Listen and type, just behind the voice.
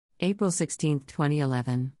April 16,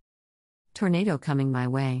 2011. Tornado coming my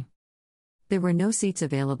way. There were no seats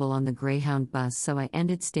available on the Greyhound bus, so I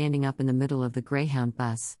ended standing up in the middle of the Greyhound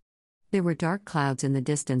bus. There were dark clouds in the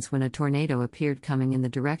distance when a tornado appeared coming in the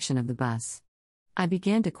direction of the bus. I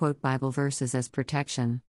began to quote Bible verses as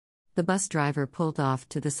protection. The bus driver pulled off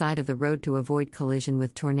to the side of the road to avoid collision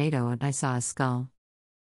with tornado, and I saw a skull.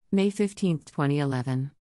 May 15,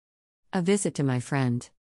 2011. A visit to my friend.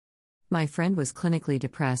 My friend was clinically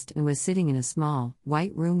depressed and was sitting in a small,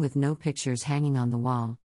 white room with no pictures hanging on the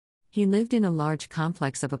wall. He lived in a large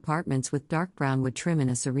complex of apartments with dark brown wood trim in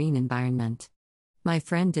a serene environment. My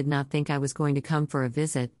friend did not think I was going to come for a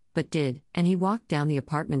visit, but did, and he walked down the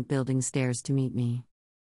apartment building stairs to meet me.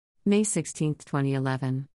 May 16,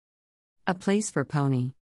 2011. A place for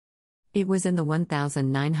pony. It was in the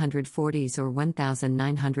 1940s or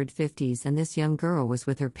 1950s, and this young girl was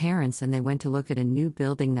with her parents, and they went to look at a new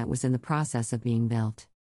building that was in the process of being built.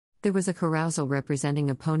 There was a carousel representing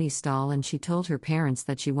a pony stall, and she told her parents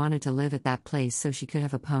that she wanted to live at that place so she could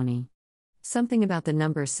have a pony. Something about the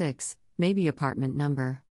number 6, maybe apartment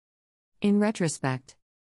number. In retrospect,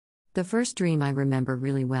 the first dream I remember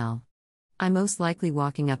really well. I most likely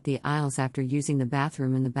walking up the aisles after using the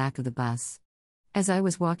bathroom in the back of the bus. As I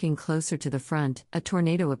was walking closer to the front, a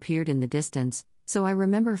tornado appeared in the distance, so I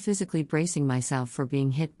remember physically bracing myself for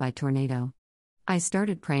being hit by tornado. I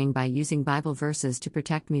started praying by using Bible verses to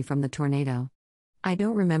protect me from the tornado. I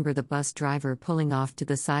don't remember the bus driver pulling off to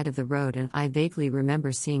the side of the road, and I vaguely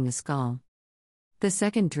remember seeing a skull. The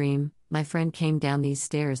second dream, my friend came down these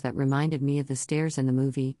stairs that reminded me of the stairs in the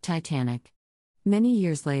movie Titanic. Many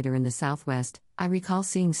years later in the Southwest, I recall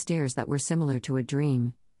seeing stairs that were similar to a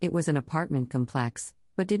dream. It was an apartment complex,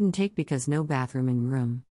 but didn't take because no bathroom in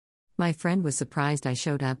room. My friend was surprised I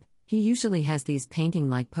showed up. He usually has these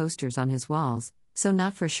painting-like posters on his walls, so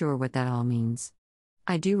not for sure what that all means.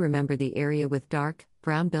 I do remember the area with dark,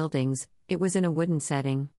 brown buildings. It was in a wooden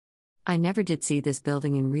setting. I never did see this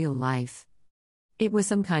building in real life. It was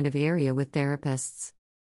some kind of area with therapists.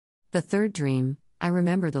 The third dream, I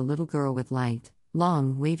remember the little girl with light,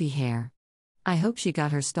 long, wavy hair. I hope she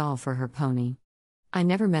got her stall for her pony. I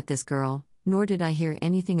never met this girl, nor did I hear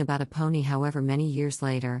anything about a pony. However, many years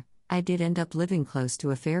later, I did end up living close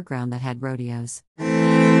to a fairground that had rodeos.